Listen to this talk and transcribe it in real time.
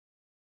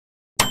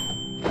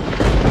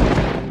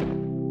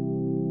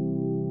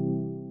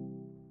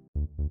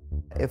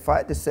If I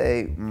had to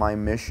say my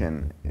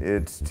mission,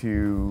 it's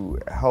to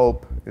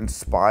help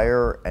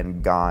inspire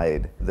and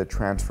guide the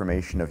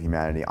transformation of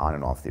humanity on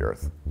and off the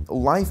Earth.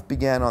 Life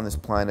began on this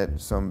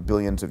planet some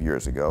billions of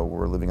years ago.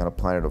 We're living on a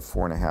planet of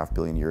 4.5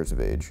 billion years of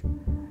age.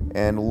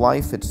 And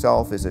life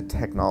itself is a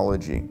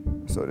technology,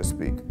 so to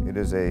speak. It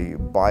is a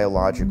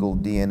biological,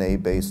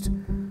 DNA-based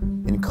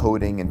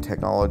encoding and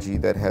technology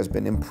that has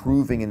been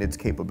improving in its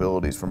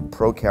capabilities from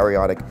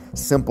prokaryotic,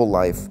 simple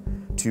life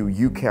to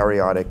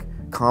eukaryotic,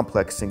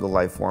 complex single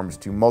life forms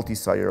to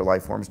multicellular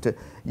life forms to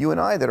you and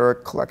I that are a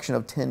collection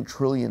of 10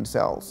 trillion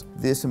cells.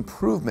 This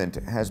improvement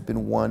has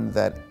been one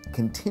that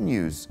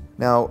continues.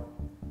 Now,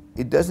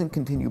 it doesn't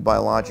continue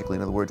biologically.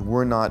 In other words,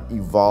 we're not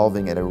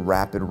evolving at a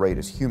rapid rate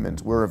as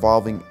humans. We're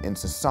evolving in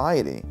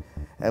society,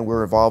 and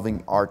we're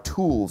evolving our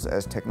tools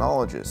as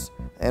technologists.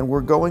 And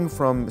we're going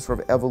from sort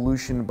of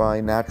evolution by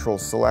natural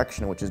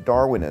selection, which is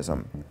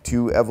Darwinism,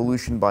 to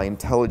evolution by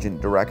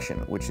intelligent direction,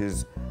 which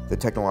is the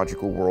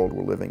technological world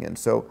we're living in.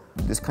 So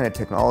this kind of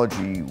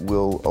technology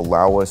will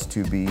allow us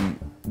to be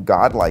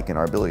godlike in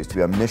our abilities, to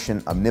be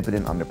omniscient,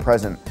 omnipotent,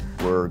 omnipresent.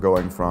 We're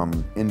going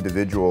from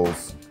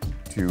individuals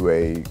to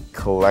a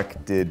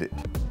collected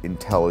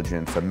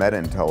intelligence, a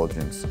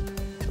meta-intelligence.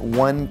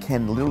 One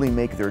can literally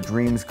make their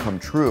dreams come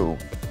true,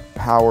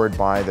 powered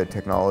by the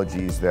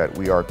technologies that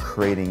we are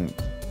creating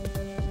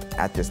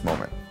at this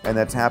moment. And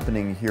that's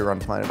happening here on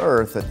planet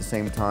Earth at the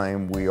same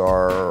time we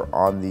are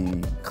on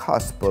the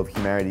cusp of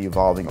humanity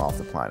evolving off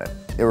the planet,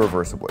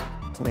 irreversibly.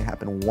 It's only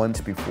happened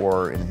once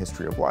before in the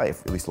history of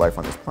life, at least life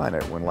on this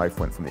planet, when life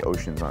went from the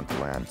oceans onto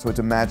land. So it's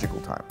a magical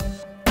time.